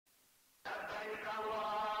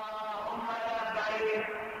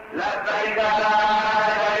لبيك لا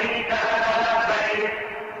شريك لك لبيك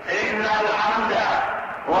إن الحمد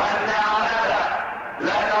والنعمة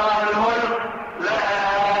لك والملك لا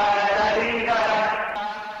شريك لك.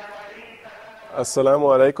 Assalamu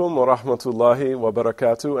alaikum wa rahmatullahi wa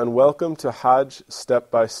barakatuh, and welcome to Hajj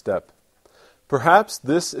Step by Step. Perhaps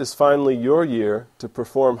this is finally your year to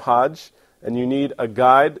perform Hajj, and you need a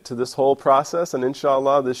guide to this whole process, and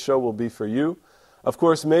inshallah this show will be for you. Of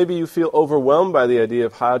course, maybe you feel overwhelmed by the idea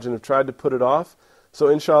of Hajj and have tried to put it off, so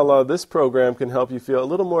inshallah this program can help you feel a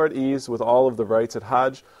little more at ease with all of the rites at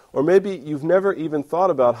Hajj. Or maybe you've never even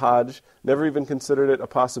thought about Hajj, never even considered it a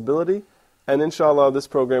possibility, and inshallah this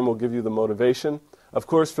program will give you the motivation. Of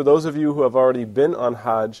course, for those of you who have already been on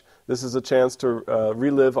Hajj, this is a chance to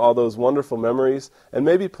relive all those wonderful memories and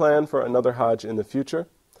maybe plan for another Hajj in the future.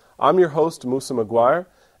 I'm your host, Musa Maguire,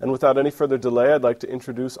 and without any further delay, I'd like to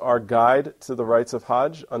introduce our guide to the rites of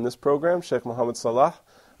Hajj on this program, Sheikh Muhammad Salah.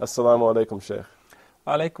 Assalamu alaikum, Sheikh.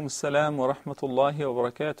 Alaikum assalam wa rahmatullahi wa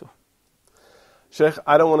barakatuh. Sheikh,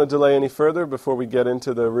 I don't want to delay any further before we get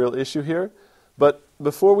into the real issue here. But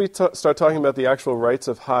before we start talking about the actual rites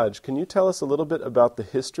of Hajj, can you tell us a little bit about the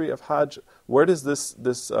history of Hajj? Where does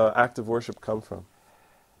this act of worship come from?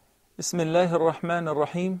 Bismillahir Rahmanir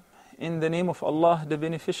Rahim. In the name of Allah, the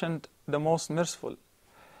Beneficent, the Most Merciful.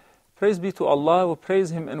 Praise be to Allah, we praise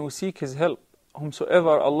Him and we seek His help.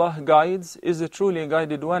 Whomsoever Allah guides is a truly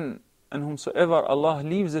guided one, and whomsoever Allah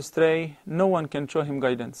leaves astray, no one can show him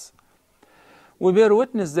guidance. We bear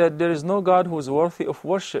witness that there is no God who is worthy of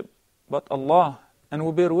worship but Allah, and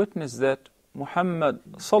we bear witness that Muhammad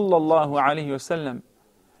sallallahu alayhi wasallam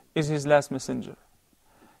is His last messenger.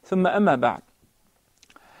 ثم أما بعد.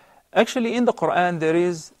 Actually, in the Quran there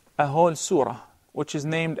is a whole surah which is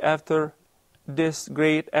named after this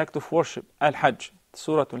great act of worship, Al-Hajj,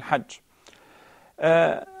 Surah Al-Hajj.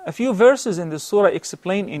 A few verses in the surah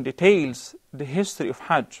explain in details the history of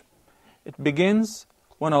Hajj. It begins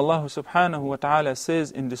when Allah subhanahu wa ta'ala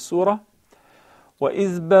says in the surah,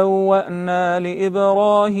 وَإِذْ بَوَّأْنَا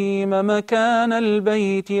لِإِبْرَاهِيمَ مَكَانَ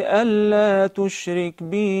الْبَيْتِ أَلَّا تُشْرِكْ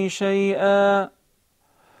بِي شَيْئًا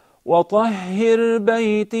وَطَهِّرْ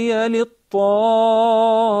بَيْتِيَ لِلطَّائِفِينَ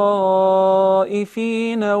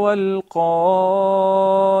وَالْقَائِمِينَ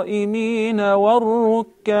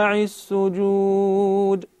وَالرُّكَّعِ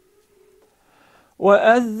السُّجُودِ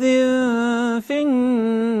وَأَذِّن فِي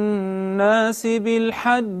النَّاسِ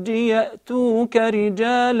بِالْحَجِّ يَأْتُوكَ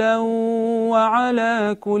رِجَالًا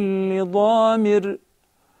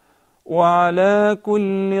وعلى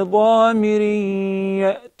كل ضامر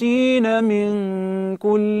يأتين من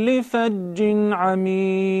كل فج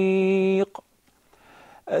عميق.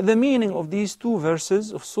 The meaning of these two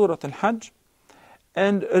verses of Surah Al-Hajj.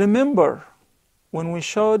 And remember when we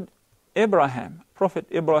showed Abraham, Prophet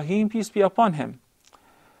Ibrahim, peace be upon him,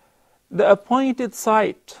 the appointed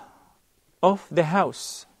site of the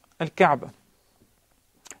house, Al-Kaaba,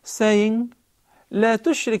 saying, لا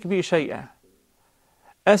تشرك بي شيئا,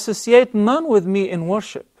 associate none with me in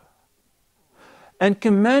worship, and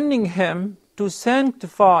commanding him to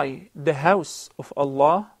sanctify the house of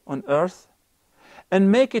Allah on earth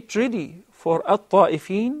and make it ready for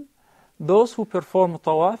at-ta'ifin, those who perform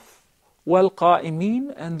tawaf,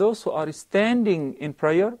 wal-qa'imin, and those who are standing in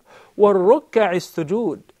prayer, wal-rukka'i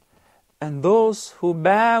sujud, and those who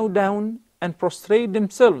bow down and prostrate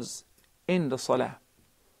themselves in the salah.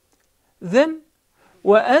 Then,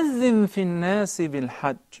 وَأَذِّن فِي النَّاسِ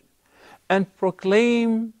بِالْحَجِّ, and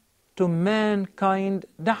proclaim to mankind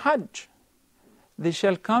the Hajj. They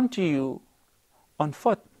shall come to you on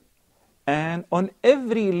foot and on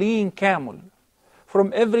every lean camel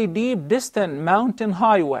from every deep distant mountain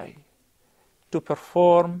highway to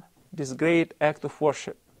perform this great act of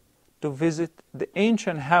worship, to visit the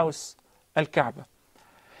ancient house Al-Kaaba.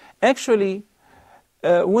 Actually,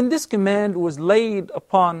 when this command was laid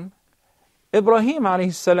upon Ibrahim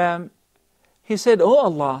alayhi salam, he said, "Oh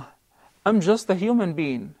Allah, I'm just a human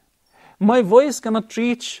being. My voice cannot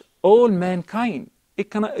reach all mankind.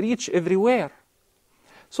 It cannot reach everywhere."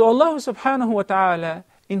 So Allah subhanahu wa ta'ala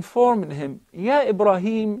informed him, "Ya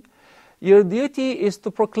Ibrahim, your duty is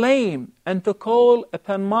to proclaim and to call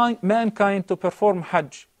upon mankind to perform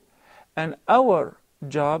Hajj. And our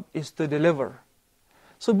job is to deliver."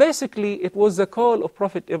 So basically, it was the call of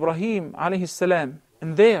Prophet Ibrahim alayhi salam.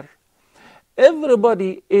 And there,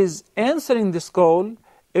 everybody is answering this call.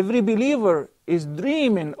 Every believer is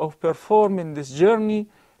dreaming of performing this journey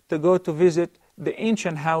to go to visit the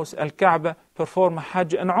ancient house, Al-Kaaba, perform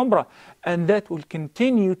Hajj and Umrah. And that will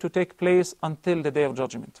continue to take place until the Day of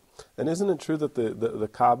Judgment. And isn't it true that the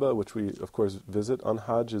Kaaba, which we of course visit on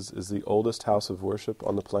Hajj, is the oldest house of worship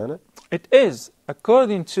on the planet? It is.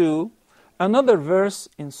 According to another verse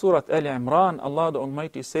in Surah Al Imran, Allah the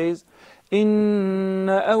Almighty says, إن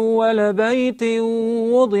أول بيت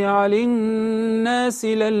وضع للناس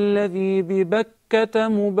للذي ببكة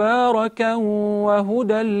مباركا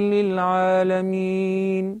وهدى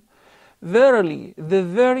للعالمين. Verily, the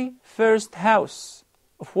very first house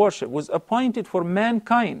of worship was appointed for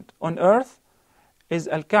mankind on earth is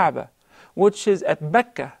Al-Kaaba, which is at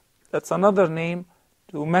Mecca. That's another name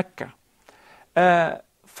to Mecca.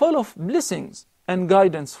 Full of blessings and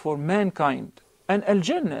guidance for mankind, and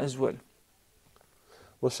Al-Jannah as well.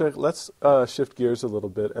 Well, Sheikh, let's shift gears a little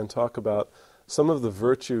bit and talk about some of the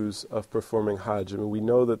virtues of performing Hajj. I mean, we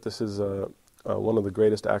know that this is one of the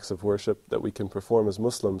greatest acts of worship that we can perform as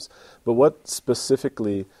Muslims, but what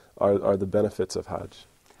specifically are the benefits of Hajj?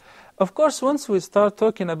 Of course, once we start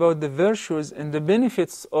talking about the virtues and the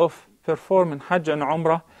benefits of performing Hajj and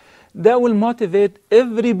Umrah, that will motivate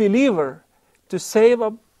every believer to save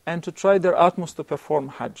up and to try their utmost to perform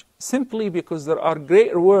Hajj, simply because there are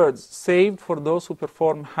great rewards saved for those who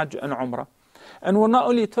perform Hajj and Umrah. And we're not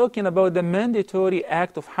only talking about the mandatory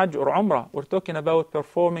act of Hajj or Umrah, we're talking about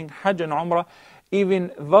performing Hajj and Umrah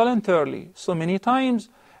even voluntarily. So many times,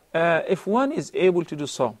 if one is able to do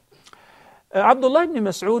so. Abdullah ibn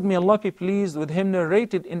Mas'ud, may Allah be pleased with him,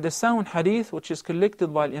 narrated in the sound hadith, which is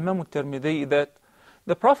collected by Imam al-Tirmidhi, that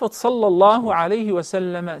the Prophet sallallahu alayhi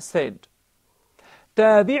wasallam said,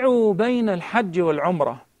 تابعوا بين الحج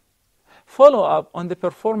والعمرة. Follow up on the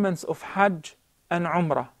performance of Hajj and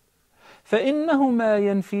Umrah. فإنهما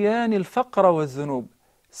ينفيان الفقر والذنوب.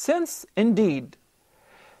 Since indeed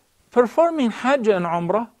performing Hajj and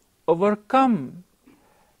Umrah overcome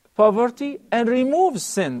poverty and remove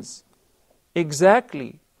sins,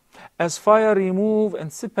 exactly as fire remove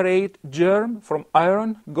and separate germ from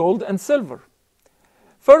iron, gold and silver.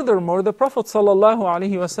 Furthermore, the Prophet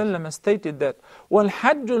ﷺ stated that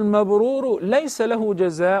وَالْحَجُّ الْمَبْرُورُ لَيْسَ لَهُ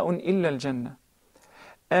جَزَاءٌ إِلَّا الْجَنَّةِ.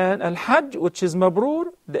 And Al-Hajj, which is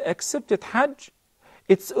Mabrur, the accepted Hajj,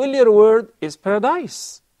 its earlier word is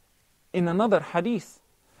paradise. In another hadith,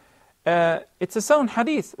 it's a sound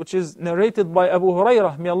hadith, which is narrated by Abu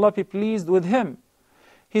Hurairah, may Allah be pleased with him.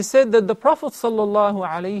 He said that the Prophet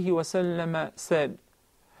ﷺ said,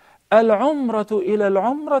 العمرة إلى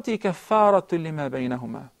العمرة كفارة لما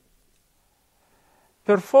بينهما.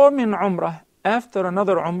 Performing Umrah after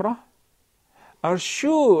another Umrah are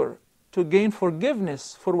sure to gain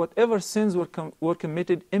forgiveness for whatever sins were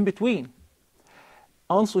committed in between.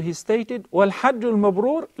 Also he stated, وَالْحَجُّ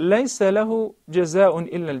الْمَبْرُورُ لَيْسَ لَهُ جَزَاءٌ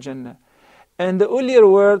إِلَّا الْجَنَّةِ. And the earlier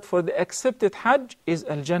word for the accepted Hajj is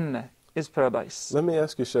Al-Jannah, is paradise. Let me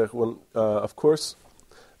ask you, Sheikh, when, of course,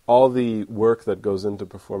 all the work that goes into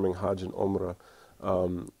performing Hajj and Umrah,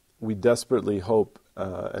 we desperately hope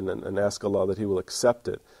and ask Allah that He will accept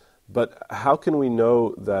it. But how can we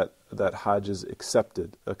know that Hajj is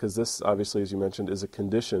accepted? Because this, obviously, as you mentioned, is a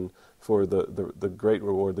condition for the great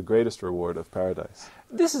reward, the greatest reward of paradise.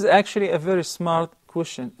 This is actually a very smart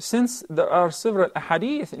question, since there are several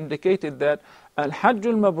ahadith indicated that Al-Hajj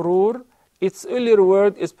al-Mabrur, its earlier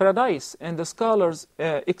word is paradise, and the scholars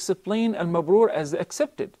explain al-Mabrur as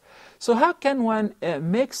accepted. So how can one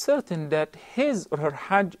make certain that his or her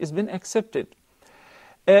Hajj has been accepted?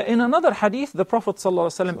 In another hadith, the Prophet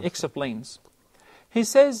ﷺ explains. He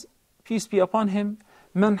says, peace be upon him,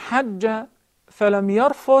 مَنْ حَجَّ فَلَمْ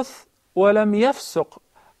يَرْفُثْ وَلَمْ يَفْسُقْ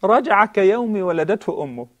رَجَعَ كَيَوْمِ وَلَدَتْهُ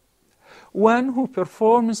أُمُّهُ. One who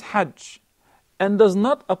performs Hajj and does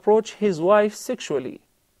not approach his wife sexually,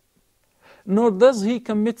 nor does he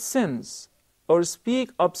commit sins or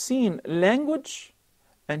speak obscene language,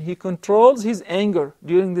 and he controls his anger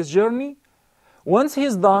during this journey, once he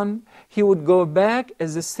is done, he would go back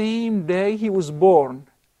as the same day he was born,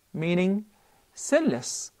 meaning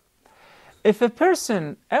sinless. If a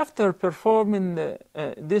person, after performing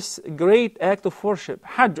this great act of worship,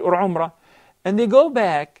 Hajj or Umrah, and they go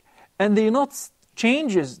back and they note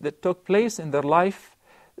changes that took place in their life,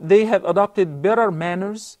 they have adopted better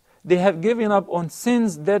manners, they have given up on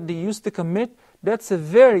sins that they used to commit, that's a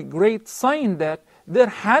very great sign that their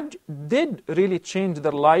Hajj did really change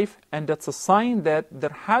their life, and that's a sign that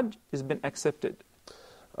their Hajj has been accepted.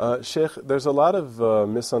 Sheikh, there's a lot of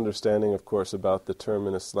misunderstanding, of course, about the term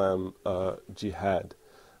in Islam, jihad.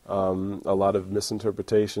 A lot of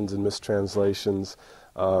misinterpretations and mistranslations,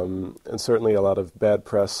 and certainly a lot of bad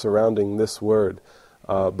press surrounding this word.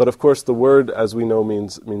 But of course, the word, as we know,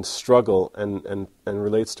 means struggle and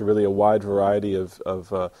relates to really a wide variety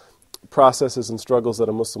of processes and struggles that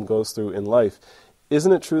a Muslim goes through in life.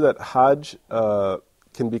 Isn't it true that Hajj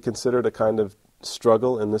can be considered a kind of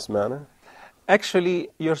struggle in this manner? Actually,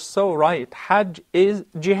 you're so right. Hajj is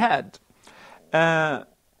jihad.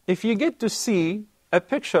 If you get to see a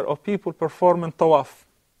picture of people performing tawaf,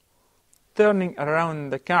 turning around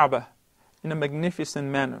the Kaaba in a magnificent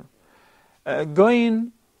manner,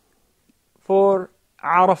 going for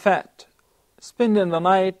Arafat, spending the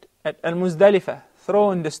night at Al-Muzdalifah,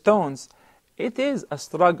 throwing the stones, it is a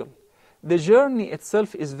struggle. The journey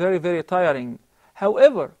itself is very, very tiring.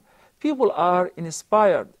 However, people are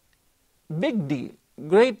inspired, big deal,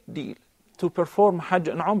 great deal, to perform Hajj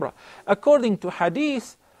and Umrah. According to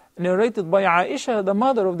hadith narrated by Aisha, the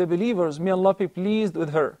mother of the believers, may Allah be pleased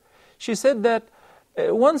with her, she said that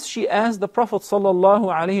once she asked the Prophet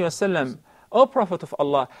ﷺ, O Prophet of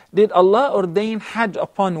Allah, did Allah ordain Hajj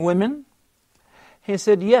upon women? He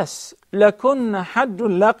said, yes. لَكُنَّ حَجٌّ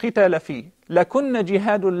لَا قِتَالَ فِيهِ لَكُنَّ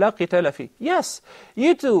جِهَادٌ لَا قِتَالَ فِيهِ. Yes,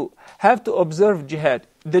 you too have to observe jihad.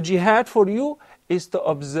 The jihad for you is to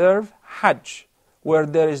observe Hajj, where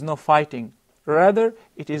there is no fighting. Rather,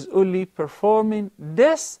 it is only performing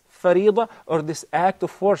this faridah, or this act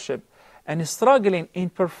of worship, and struggling in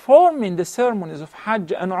performing the ceremonies of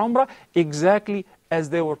Hajj and Umrah exactly as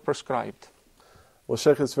they were prescribed. Well,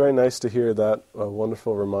 Sheikh, it's very nice to hear that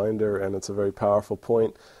wonderful reminder, and it's a very powerful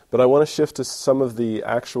point. But I want to shift to some of the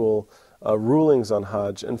actual rulings on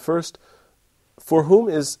Hajj. And first, for whom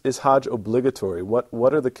is Hajj obligatory?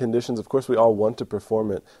 What are the conditions? Of course, we all want to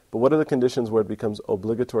perform it, but what are the conditions where it becomes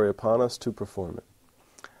obligatory upon us to perform it?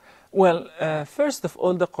 Well, first of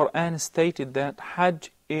all, the Quran stated that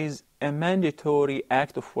Hajj is a mandatory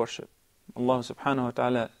act of worship. Allah subhanahu wa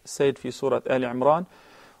ta'ala said في Surah Al Imran,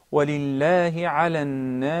 وَلِلَّهِ عَلَى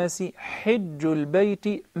النَّاسِ حِجُّ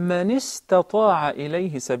الْبَيْتِ مَنِ اسْتَطَاعَ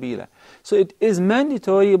إِلَيْهِ سَبِيلًا. So it is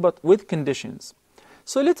mandatory, but with conditions.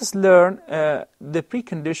 So let us learn the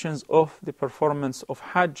preconditions of the performance of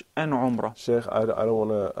Hajj and Umrah. Sheikh, I don't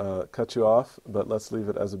want to cut you off, but let's leave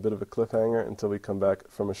it as a bit of a cliffhanger until we come back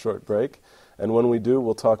from a short break. And when we do,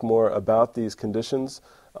 we'll talk more about these conditions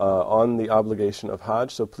on the obligation of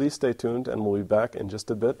Hajj. So please stay tuned, and we'll be back in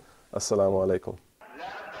just a bit. Assalamu alaikum.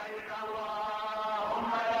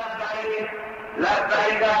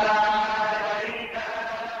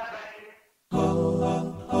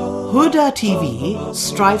 Huda TV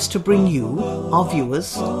strives to bring you, our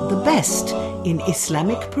viewers, the best in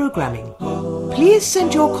Islamic programming. Please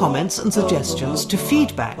send your comments and suggestions to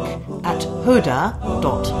feedback at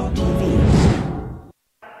huda.tv.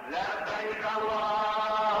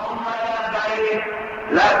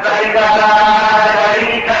 لبيك لا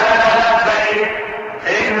شريك لبيك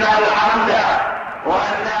إن الحمد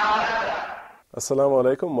والنعمة. Assalamu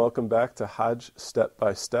alaikum. Welcome back to Hajj Step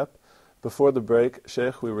by Step. Before the break,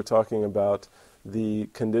 Sheikh, we were talking about the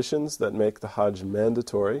conditions that make the Hajj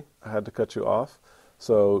mandatory. I had to cut you off,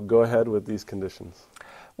 so go ahead with these conditions.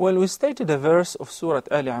 Well, we stated a verse of Surah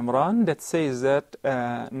Al Imran that says that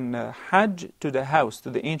Hajj to the house,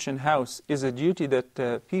 to the ancient house, is a duty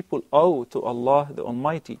that people owe to Allah the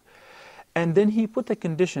Almighty. And then He put a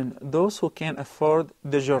condition, those who can afford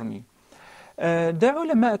the journey. The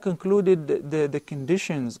ulama concluded the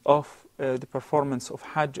conditions of the performance of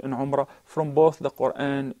Hajj and Umrah from both the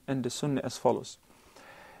Quran and the Sunnah as follows.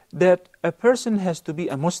 That a person has to be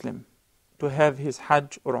a Muslim to have his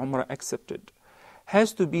Hajj or Umrah accepted.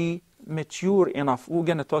 Has to be mature enough. We're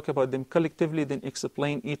going to talk about them collectively, then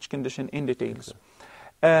explain each condition in details.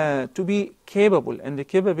 To be capable, and the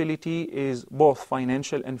capability is both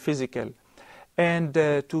financial and physical. And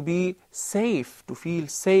to be safe, to feel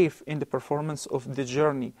safe in the performance of the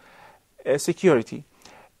journey. Security.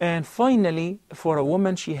 And finally, for a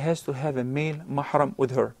woman, she has to have a male mahram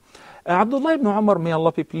with her. Abdullah ibn Umar, may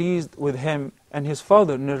Allah be pleased with him, and his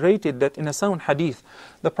father narrated that in a sound hadith,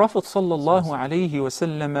 the Prophet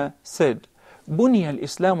ﷺ said, بُنِيَ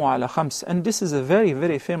الْإِسْلَامُ عَلَى خَمْسٍ. And this is a very,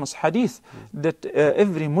 very famous hadith that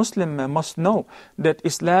every Muslim must know, that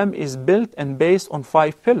Islam is built and based on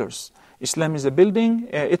 5 pillars. Islam is a building,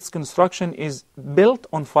 its construction is built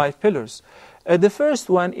on 5 pillars. The first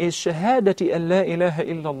one is شهادة أن لا إله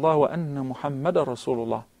إلا الله وأن محمد رسول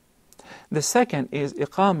الله. The second is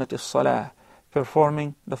إقامة الصلاة,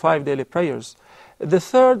 performing the 5 daily prayers. The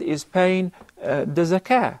third is paying the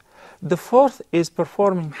zakah. The fourth is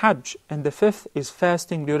performing Hajj, and the fifth is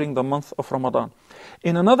fasting during the month of Ramadan.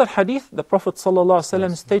 In another hadith, the Prophet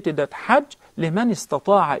ﷺ stated that Hajj لمن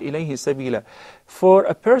استطاع إليه سبيلا, for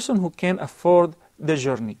a person who can afford the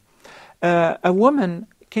journey. A woman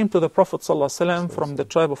came to the Prophet ﷺ from the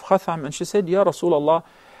tribe of Khatham, and she said, Ya Rasulullah,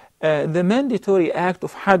 the mandatory act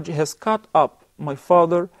of Hajj has caught up my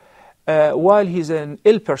father while he's an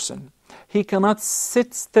ill person. He cannot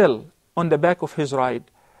sit still on the back of his ride.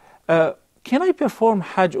 Can I perform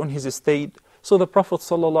Hajj on his estate? So the Prophet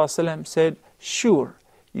ﷺ said, sure,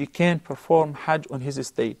 you can perform Hajj on his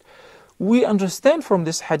estate. We understand from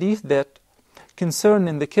this hadith that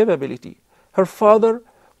concerning the capability, her father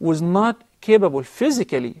was not capable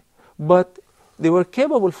physically, but they were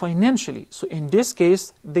capable financially. So in this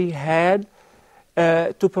case, they had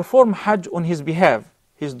to perform Hajj on his behalf,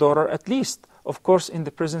 his daughter at least, of course in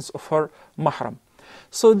the presence of her mahram.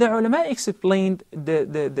 So the ulama explained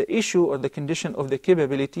the issue or the condition of the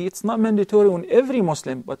capability. It's not mandatory on every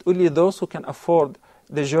Muslim, but only those who can afford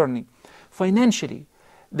the journey financially,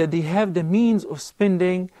 that they have the means of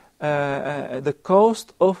spending the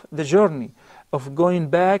cost of the journey, of going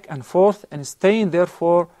back and forth and staying there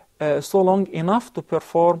for so long enough to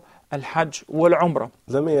perform al-Hajj wal-Umrah.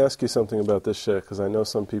 Let me ask you something about this, Sheikh, because I know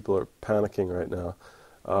some people are panicking right now.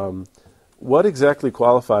 What exactly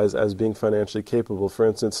qualifies as being financially capable? For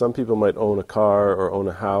instance, some people might own a car or own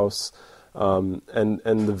a house, and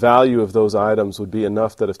the value of those items would be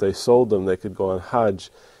enough that if they sold them, they could go on Hajj.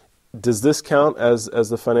 Does this count as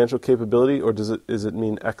the financial capability, or does it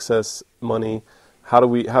mean excess money? How do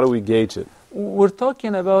we gauge it? We're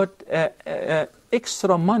talking about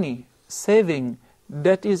extra money saving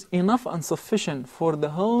that is enough and sufficient for the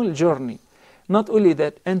whole journey. Not only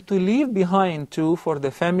that, and to leave behind too for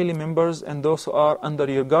the family members and those who are under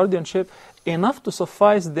your guardianship, enough to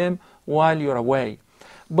suffice them while you're away.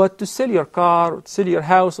 But to sell your car, sell your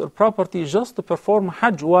house or property just to perform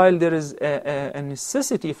Hajj while there is a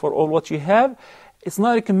necessity for all what you have, it's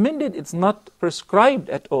not recommended, it's not prescribed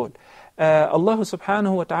at all. Allah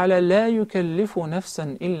subhanahu wa ta'ala لا يكلف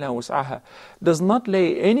نفسا إلا وسعها, does not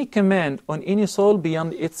lay any command on any soul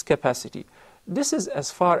beyond its capacity. This is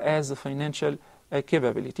as far as the financial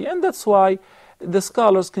capability. And that's why the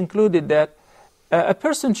scholars concluded that a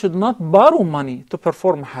person should not borrow money to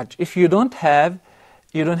perform Hajj. If you don't have,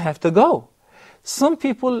 you don't have to go. Some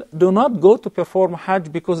people do not go to perform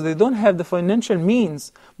Hajj because they don't have the financial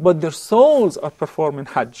means, but their souls are performing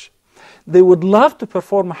Hajj. They would love to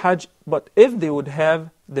perform Hajj, but if they would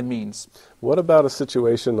have the means. What about a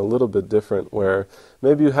situation a little bit different where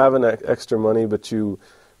maybe you have an extra money, but you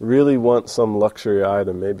really want some luxury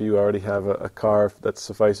item? Maybe you already have a car that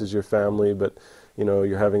suffices your family, but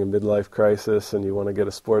you're having a midlife crisis and you want to get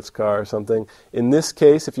a sports car or something. In this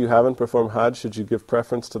case, if you haven't performed Hajj, should you give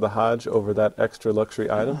preference to the Hajj over that extra luxury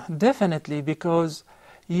item? Definitely, because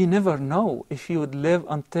you never know if you would live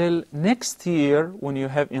until next year when you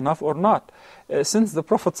have enough or not. Since the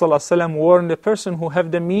Prophet ﷺ warned the person who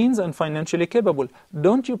have the means and financially capable,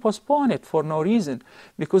 don't you postpone it for no reason,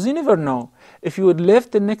 because you never know if you would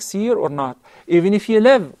live the next year or not. Even if you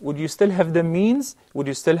live, would you still have the means? Would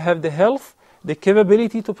you still have the health, the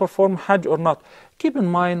capability to perform Hajj or not? Keep in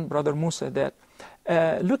mind, Brother Musa, that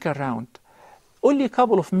look around. Only a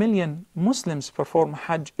couple of million Muslims perform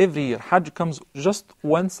Hajj every year. Hajj comes just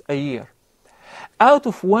once a year. Out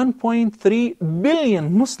of 1.3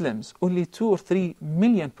 billion Muslims, only 2 or 3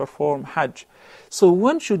 million perform Hajj. So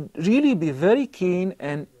one should really be very keen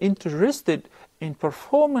and interested in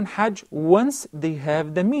performing Hajj once they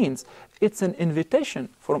have the means. It's an invitation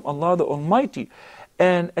from Allah the Almighty,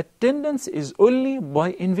 and attendance is only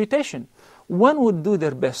by invitation. One would do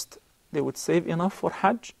their best. They would save enough for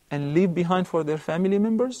Hajj and leave behind for their family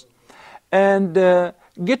members, and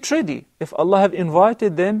get ready. If Allah have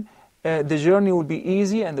invited them, the journey will be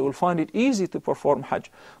easy and they will find it easy to perform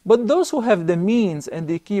Hajj. But those who have the means and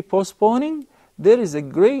they keep postponing, there is a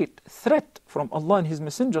great threat from Allah and His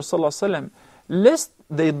Messenger ﷺ, lest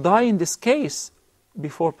they die in this case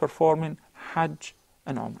before performing Hajj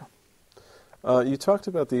and Umrah. You talked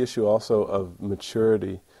about the issue also of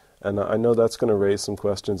maturity, and I know that's going to raise some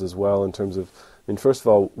questions as well in terms of, first of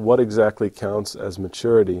all, what exactly counts as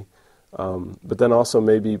maturity? But then also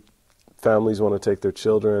maybe families want to take their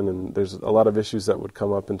children, and there's a lot of issues that would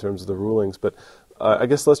come up in terms of the rulings. But I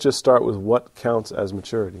guess let's just start with what counts as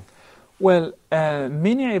maturity. Well,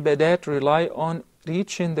 many ibadat rely on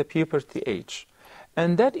reaching the puberty age.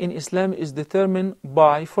 And that in Islam is determined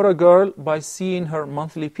by, for a girl, by seeing her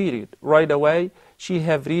monthly period. Right away, she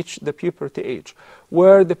have reached the puberty age,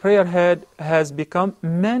 where the prayer has become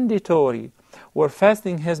mandatory, where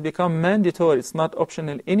fasting has become mandatory. It's not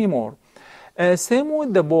optional anymore. Same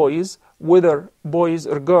with the boys, whether boys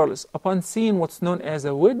or girls, upon seeing what's known as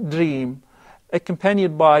a wet dream,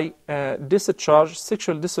 accompanied by discharge,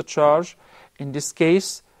 sexual discharge, in this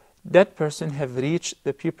case, that person have reached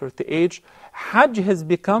the puberty age, Hajj has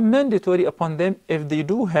become mandatory upon them if they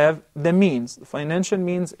do have the means, the financial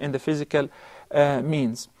means and the physical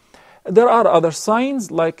means. There are other signs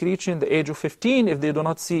like reaching the age of 15 if they do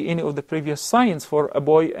not see any of the previous signs for a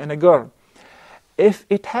boy and a girl. If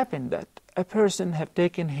it happened that a person have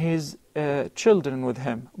taken his children with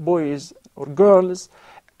him, boys or girls,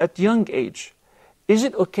 at young age, is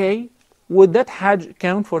it okay? Would that Hajj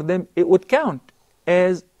count for them? It would count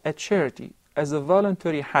as a charity, as a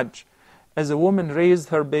voluntary Hajj. As a woman raised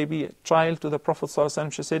her baby child to the Prophet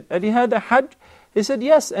ﷺ, she said, "Have you had a Hajj?" He said,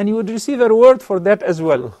 "Yes," and you would receive a reward for that as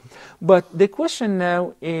well. But the question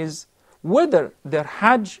now is whether their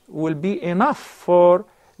Hajj will be enough for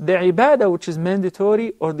the ibadah which is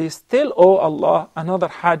mandatory, or they still owe Allah another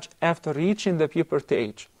Hajj after reaching the puberty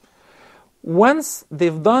age. Once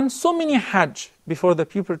they've done so many Hajj before the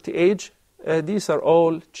puberty age, these are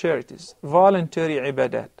all charities, voluntary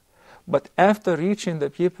ibadat. But after reaching the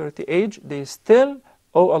puberty age, they still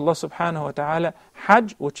owe Allah subhanahu wa ta'ala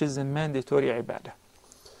Hajj, which is a mandatory ibadah.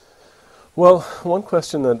 Well, one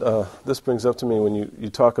question that this brings up to me when you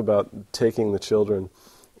talk about taking the children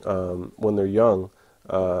when they're young,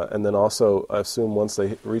 and then also I assume once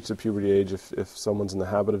they reach the puberty age, if someone's in the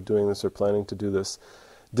habit of doing this or planning to do this,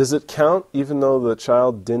 does it count even though the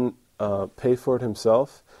child didn't pay for it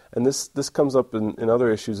himself? And this comes up in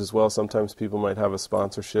other issues as well. Sometimes people might have a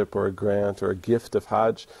sponsorship or a grant or a gift of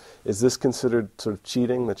Hajj. Is this considered sort of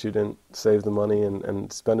cheating, that you didn't save the money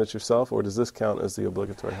and spend it yourself, or does this count as the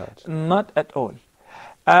obligatory Hajj? Not at all.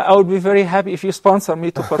 I would be very happy if you sponsor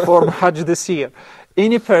me to perform Hajj this year.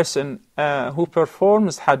 Any person who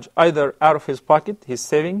performs Hajj either out of his pocket, his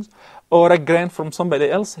savings, or a grant from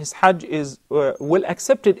somebody else, his Hajj is well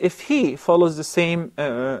accepted if he follows the same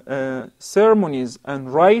ceremonies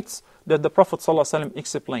and rites that the Prophet ﷺ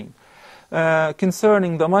explained.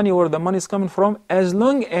 Concerning the money, where the money is coming from, as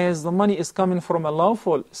long as the money is coming from a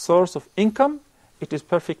lawful source of income, it is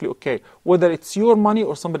perfectly okay, whether it's your money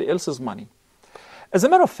or somebody else's money. As a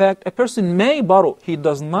matter of fact, a person may borrow. He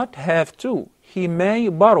does not have to. He may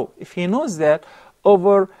borrow if he knows that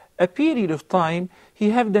over a period of time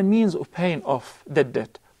he have the means of paying off that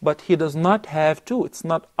debt. But he does not have to. It's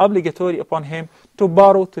not obligatory upon him to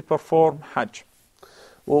borrow to perform Hajj.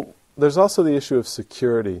 Well, there's also the issue of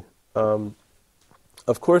security.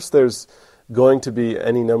 Of course, there's going to be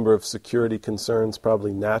any number of security concerns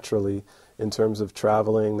probably naturally in terms of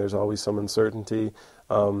traveling. There's always some uncertainty.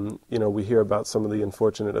 We hear about some of the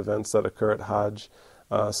unfortunate events that occur at Hajj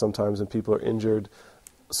sometimes when people are injured.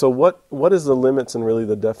 So what is the limits and really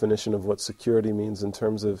the definition of what security means in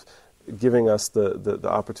terms of giving us the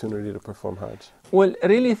opportunity to perform Hajj? Well,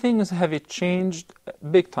 really things have changed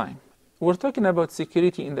big time. We're talking about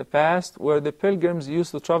security in the past where the pilgrims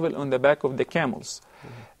used to travel on the back of the camels,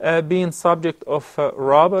 being subject of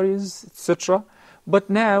robberies, etc.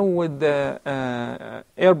 But now with the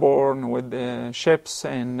airborne, with the ships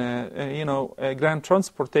and ground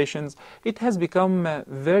transportations, it has become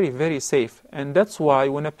very, very safe. And that's why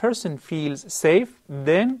when a person feels safe,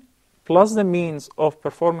 then plus the means of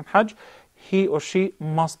performing Hajj, he or she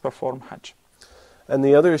must perform Hajj. And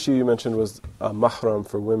the other issue you mentioned was mahram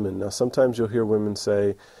for women. Now sometimes you'll hear women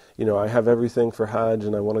say, I have everything for Hajj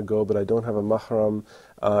and I want to go, but I don't have a mahram.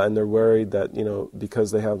 And they're worried that,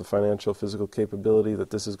 because they have the financial, physical capability,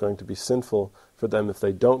 that this is going to be sinful for them if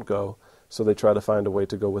they don't go. So they try to find a way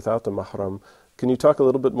to go without the mahram. Can you talk a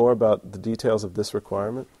little bit more about the details of this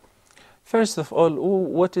requirement? First of all,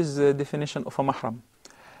 what is the definition of a mahram?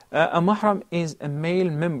 A mahram is a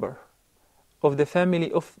male member of the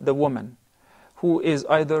family of the woman, who is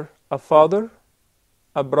either a father,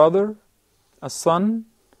 a brother, a son,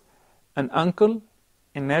 an uncle,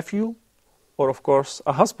 a nephew, or of course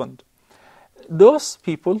a husband. Those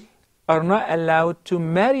people are not allowed to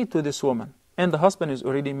marry to this woman, and the husband is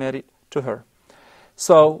already married to her.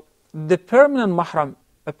 So the permanent mahram,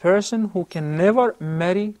 a person who can never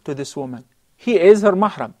marry to this woman, he is her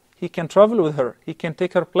mahram. He can travel with her, he can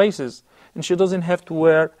take her places, and she doesn't have to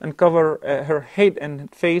wear and cover her head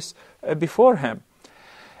and face before him.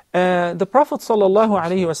 The Prophet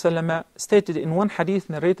ﷺ stated in one hadith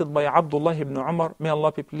narrated by Abdullah ibn Umar, may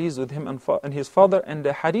Allah be pleased with him and his father, and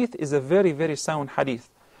the hadith is a very, very sound hadith.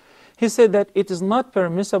 He said that it is not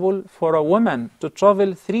permissible for a woman to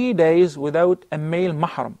travel 3 days without a male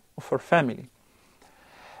mahram of her family.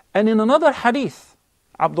 And in another hadith,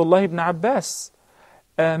 Abdullah ibn Abbas,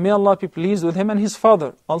 may Allah be pleased with him and his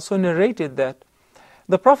father, also narrated that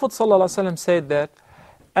the Prophet ﷺ said that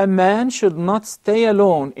a man should not stay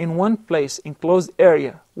alone in one place, enclosed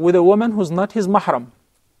area, with a woman who's not his mahram.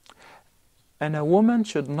 And a woman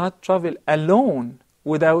should not travel alone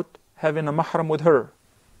without having a mahram with her.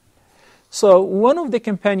 So one of the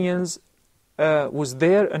companions was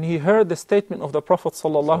there, and he heard the statement of the Prophet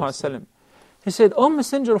ﷺ. He said, "O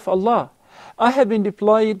Messenger of Allah, I have been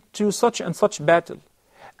deployed to such and such battle,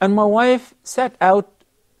 and my wife set out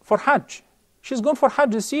for Hajj. She's gone for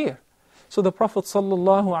Hajj this year." So the Prophet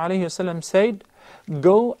ﷺ said,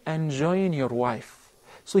 "Go and join your wife."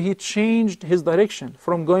 So he changed his direction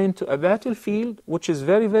from going to a battlefield, which is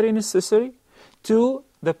very, very necessary, to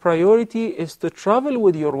the priority is to travel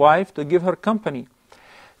with your wife, to give her company.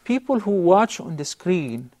 People who watch on the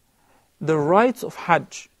screen the rites of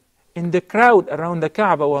Hajj, in the crowd around the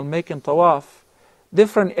Kaaba while making tawaf,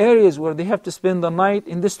 different areas where they have to spend the night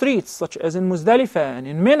in the streets, such as in Muzdalifah and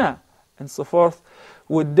in Mina, and so forth,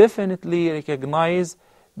 would definitely recognize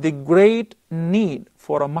the great need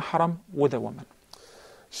for a mahram with a woman.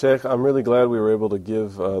 Sheikh, I'm really glad we were able to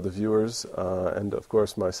give the viewers and of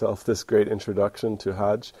course myself this great introduction to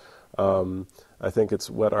Hajj. I think it's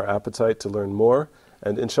whet our appetite to learn more,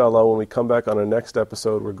 and inshallah when we come back on our next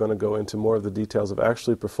episode we're going to go into more of the details of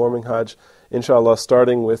actually performing Hajj, inshallah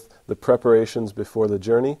starting with the preparations before the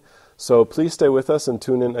journey. So please stay with us and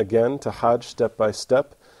tune in again to Hajj Step by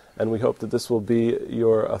Step, and we hope that this will be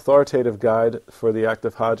your authoritative guide for the act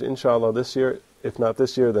of Hajj, inshallah this year. If not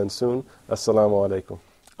this year, then soon. Assalamu alaikum.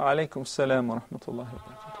 Alaikum salam wa rahmatullahi wa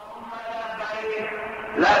barakatuh.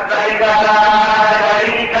 لبيك لا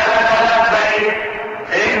شريك